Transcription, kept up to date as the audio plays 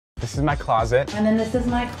This is my closet. And then this is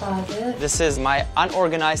my closet. This is my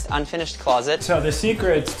unorganized, unfinished closet. So the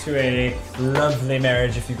secret to a lovely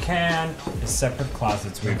marriage, if you can, is separate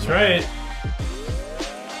closets. That's right.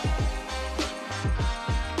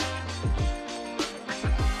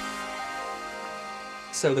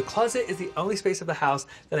 So the closet is the only space of the house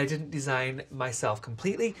that I didn't design myself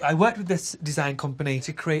completely. I worked with this design company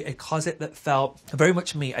to create a closet that felt very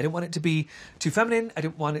much me. I didn't want it to be too feminine. I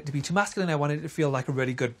didn't want it to be too masculine. I wanted it to feel like a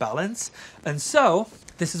really good balance. And so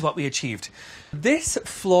this is what we achieved. This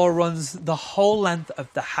floor runs the whole length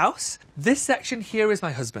of the house. This section here is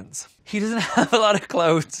my husband's. He doesn't have a lot of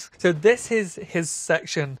clothes. So this is his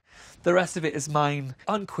section. The rest of it is mine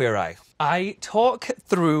on Queer Eye. I talk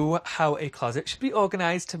through how a closet should be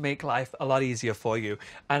organized to make life a lot easier for you.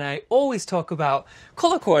 And I always talk about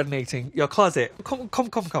color coordinating your closet. Come,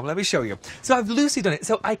 let me show you. So I've loosely done it.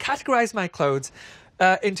 So I categorize my clothes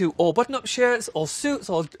into all button-up shirts, all suits,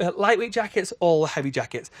 all lightweight jackets, all heavy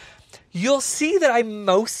jackets. You'll see that I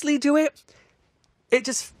mostly do it. It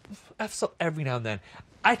just F's up every now and then.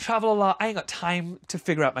 I travel a lot. I ain't got time to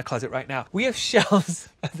figure out my closet right now. We have shelves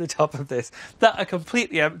at the top of this that are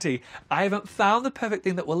completely empty. I haven't found the perfect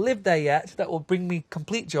thing that will live there yet, that will bring me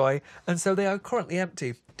complete joy, and so they are currently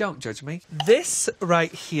empty. Don't judge me. This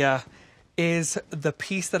right here is the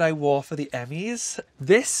piece that I wore for the Emmys.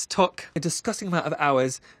 This took a disgusting amount of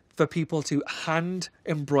hours for people to hand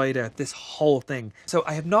embroider this whole thing. So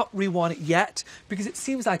I have not reworn it yet because it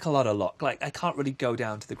seems like a lot of luck. Like I can't really go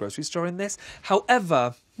down to the grocery store in this.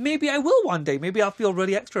 However, maybe I will one day. Maybe I'll feel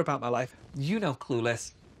really extra about my life. You know,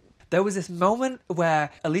 Clueless. There was this moment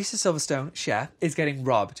where Alicia Silverstone, Cher, is getting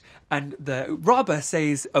robbed. And the robber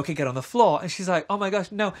says, okay, get on the floor. And she's like, oh my gosh,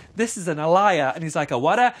 no, this is an Alaya. And he's like, a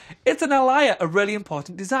what? It's an Alaya, a really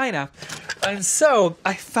important designer. And so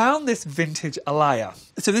I found this vintage Alaya.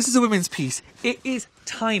 So this is a women's piece. It is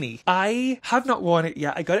tiny. I have not worn it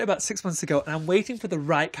yet. I got it about 6 months ago and I'm waiting for the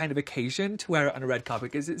right kind of occasion to wear it on a red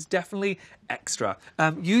carpet because it's definitely extra.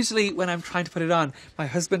 Usually when I'm trying to put it on, my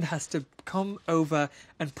husband has to come over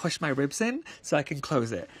and push my ribs in so I can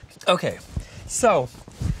close it. Okay, so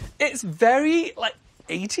it's very like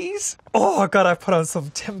 80s. Oh God, I put on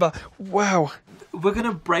some timber. Wow. We're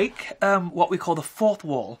gonna break what we call the fourth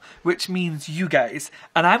wall, which means you guys.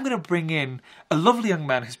 And I'm gonna bring in a lovely young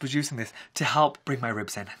man who's producing this to help bring my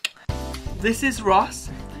ribs in. This is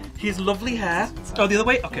Ross. He has lovely hair. Oh, the other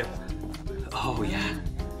way? Okay. Oh yeah.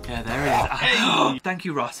 Yeah, there it is. Hey. Thank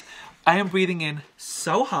you, Ross. I am breathing in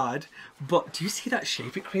so hard, but do you see that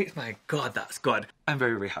shape it creates? My God, that's good. I'm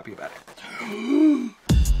very, very happy about it.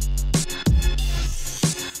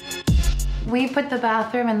 We put the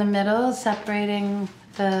bathroom in the middle, separating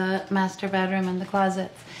the master bedroom and the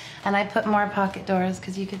closets. And I put more pocket doors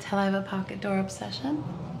because you could tell I have a pocket door obsession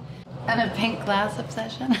and a pink glass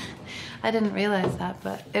obsession. I didn't realize that,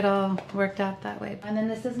 but it all worked out that way. And then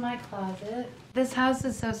this is my closet. This house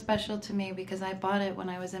is so special to me because I bought it when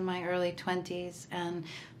I was in my early 20s, and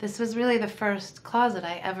this was really the first closet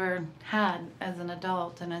I ever had as an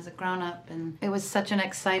adult and as a grown-up, and it was such an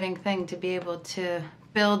exciting thing to be able to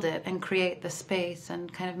build it and create the space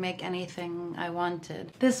and kind of make anything I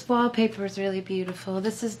wanted. This wallpaper is really beautiful.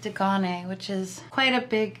 This is Degane, which is quite a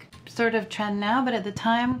big sort of trend now, but at the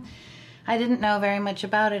time I didn't know very much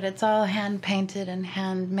about it. It's all hand painted and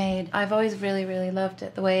handmade. I've always really, really loved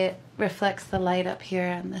it, the way it reflects the light up here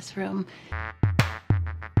in this room.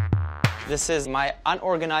 This is my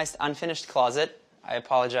unorganized, unfinished closet. I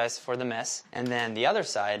apologize for the mess. And then the other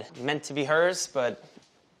side, meant to be hers, but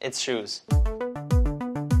it's shoes.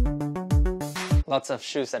 Lots of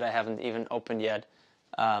shoes that I haven't even opened yet.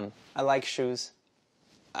 I like shoes.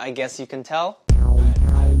 I guess you can tell.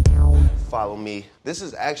 Follow me. This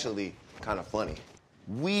is actually kind of funny.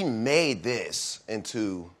 We made this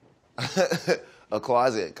into a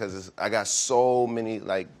closet because I got so many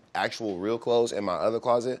like actual real clothes in my other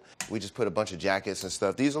closet. We just put a bunch of jackets and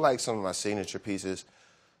stuff. These are like some of my signature pieces.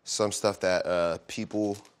 Some stuff that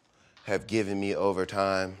people have given me over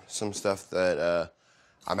time. Some stuff that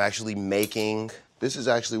I'm actually making. This is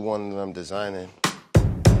actually one that I'm designing.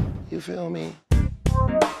 You feel me?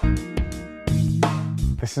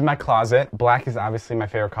 This is my closet. Black is obviously my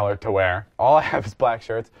favorite color to wear. All I have is black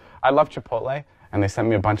shirts. I love Chipotle, and they sent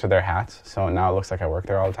me a bunch of their hats, so now it looks like I work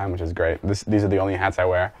there all the time, which is great. These are the only hats I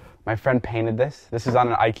wear. My friend painted this. This is on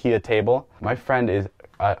an IKEA table. My friend is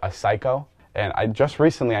a psycho, and I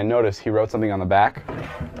noticed he wrote something on the back.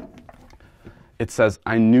 It says,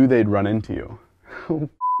 "I knew they'd run into you." How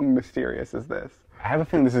mysterious is this? I have a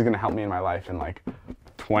feeling this is gonna help me in my life in like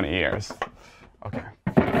 20 years. Okay.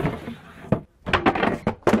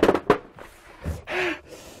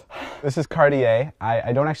 This is Cartier.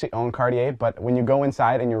 I don't actually own Cartier, but when you go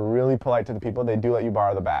inside and you're really polite to the people, they do let you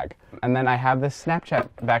borrow the bag. And then I have this Snapchat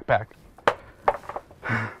backpack.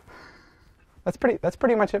 That's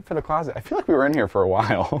pretty much it for the closet. I feel like we were in here for a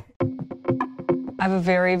while. I have a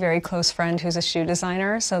very, very close friend who's a shoe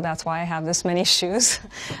designer, so that's why I have this many shoes.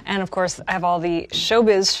 And of course, I have all the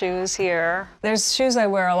showbiz shoes here. There's shoes I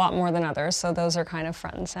wear a lot more than others, so those are kind of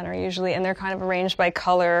front and center usually, and they're kind of arranged by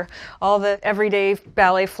color. All the everyday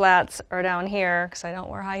ballet flats are down here, because I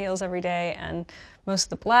don't wear high heels every day, and most of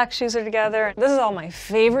the black shoes are together. This is all my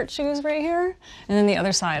favorite shoes right here. And then the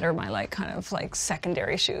other side are my kind of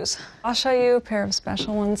secondary shoes. I'll show you a pair of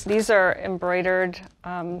special ones. These are embroidered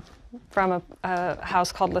from a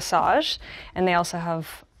house called Lesage, and they also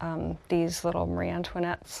have these little Marie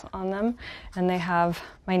Antoinettes on them, and they have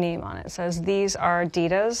my name on it. It says, "These are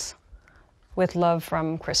Adidas with love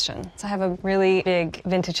from Christian." So I have a really big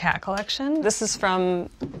vintage hat collection. This is from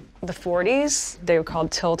the 40s. They were called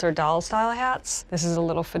tilt or doll style hats. This is a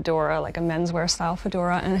little fedora, like a menswear style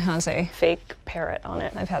fedora, and it has a fake parrot on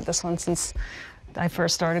it. I've had this one since I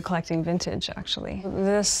first started collecting vintage, actually.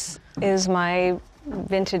 This is my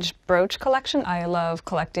vintage brooch collection. I love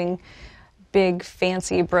collecting big,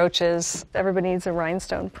 fancy brooches. Everybody needs a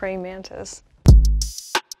rhinestone praying mantis.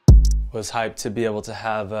 Was hyped to be able to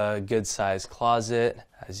have a good-sized closet.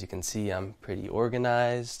 As you can see, I'm pretty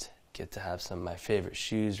organized. Get to have some of my favorite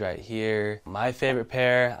shoes right here. My favorite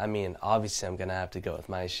pair, I mean, obviously I'm gonna have to go with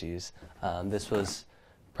my shoes. This was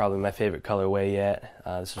probably my favorite colorway yet.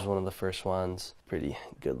 This was one of the first ones. Pretty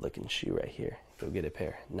good-looking shoe right here. Go get a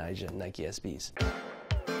pair. Nike SBs.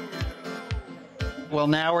 Well,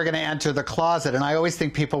 now we're going to enter the closet, and I always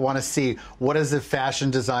think people want to see what does a fashion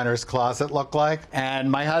designer's closet look like. And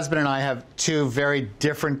my husband and I have two very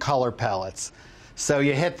different color palettes. So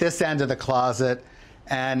you hit this end of the closet,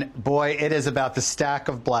 and boy, it is about the stack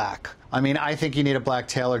of black. I mean, I think you need a black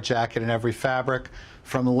tailored jacket in every fabric,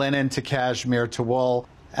 from linen to cashmere to wool.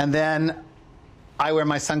 And then I wear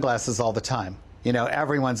my sunglasses all the time. You know,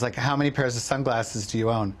 everyone's like, how many pairs of sunglasses do you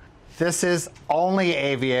own? This is only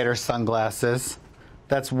aviator sunglasses.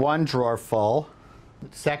 That's one drawer full,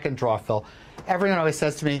 second drawer full. Everyone always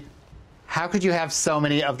says to me, how could you have so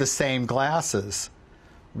many of the same glasses?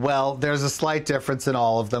 Well, there's a slight difference in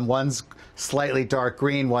all of them. One's slightly dark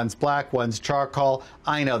green, one's black, one's charcoal.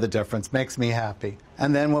 I know the difference, makes me happy.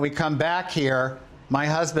 And then when we come back here, my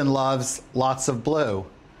husband loves lots of blue.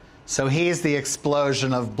 So he's the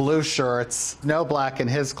explosion of blue shirts, no black in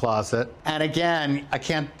his closet. And again, I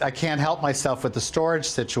can't help myself with the storage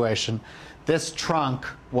situation. This trunk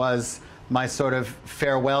was my sort of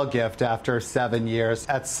farewell gift after 7 years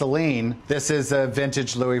at Celine. This is a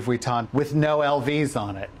vintage Louis Vuitton with no LVs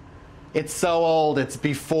on it. It's so old, it's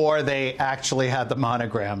before they actually had the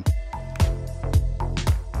monogram.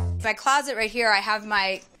 My closet right here, I have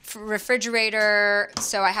my refrigerator,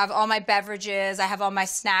 so I have all my beverages, I have all my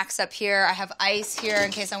snacks up here, I have ice here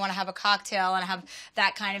in case I want to have a cocktail and have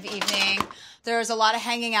that kind of evening. There's a lot of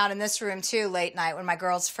hanging out in this room too late night when my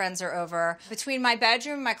girls' friends are over. Between my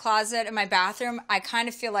bedroom, my closet, and my bathroom, I kind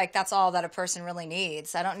of feel like that's all that a person really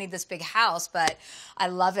needs. I don't need this big house, but I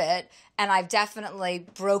love it. And I've definitely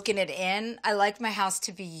broken it in. I like my house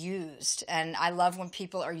to be used, and I love when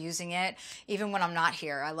people are using it. Even when I'm not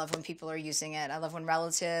here, I love when people are using it. I love when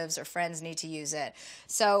relatives or friends need to use it.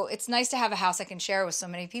 So it's nice to have a house I can share with so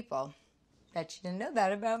many people. Bet you didn't know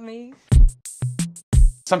that about me.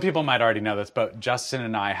 Some people might already know this, but Justin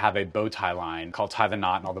and I have a bow tie line called Tie the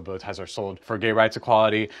Knot, and all the bow ties are sold for gay rights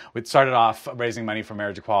equality. We started off raising money for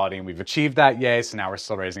marriage equality, and we've achieved that, yay, so now we're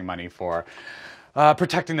still raising money for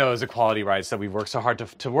protecting those equality rights that we've worked so hard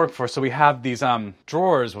to work for. So we have these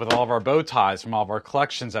drawers with all of our bow ties from all of our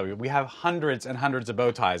collections. That we have hundreds and hundreds of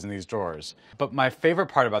bow ties in these drawers. But my favorite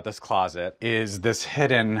part about this closet is this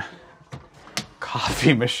hidden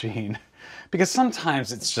coffee machine, because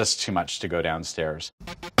sometimes it's just too much to go downstairs.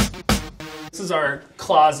 This is our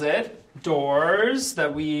closet doors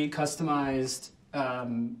that we customized.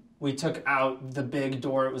 We took out the big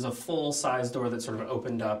door. It was a full-size door that sort of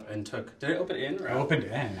opened up and took... Did it open in? Or it opened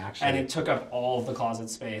in, actually. And it took up all of the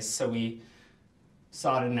closet space. So we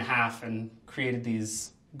sawed it in half and created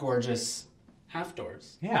these gorgeous half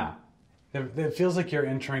doors. Yeah. It feels like you're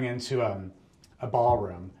entering into a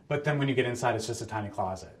ballroom, but then when you get inside, it's just a tiny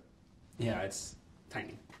closet. Yeah, it's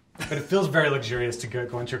tiny. But it feels very luxurious to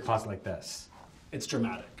go into your closet like this. It's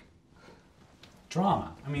dramatic.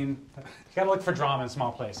 Drama. I mean, you gotta look for drama in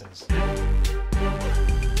small places.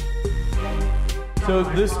 So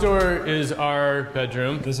this door is our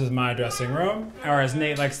bedroom. This is my dressing room, or as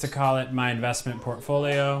Nate likes to call it, my investment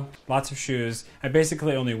portfolio. Lots of shoes. I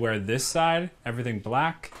basically only wear this side, everything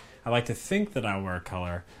black. I like to think that I'll wear a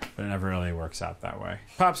color, but it never really works out that way.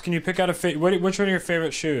 Pops, can you pick out which one are your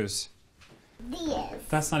favorite shoes? These.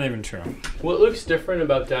 That's not even true. What looks different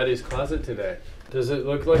about Daddy's closet today? Does it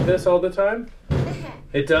look like this all the time?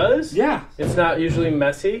 It does? Yeah. It's not usually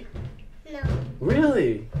messy? No.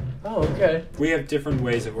 Really? Oh, okay. We have different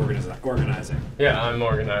ways of organizing. Yeah, I'm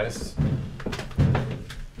organized.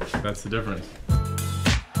 That's the difference.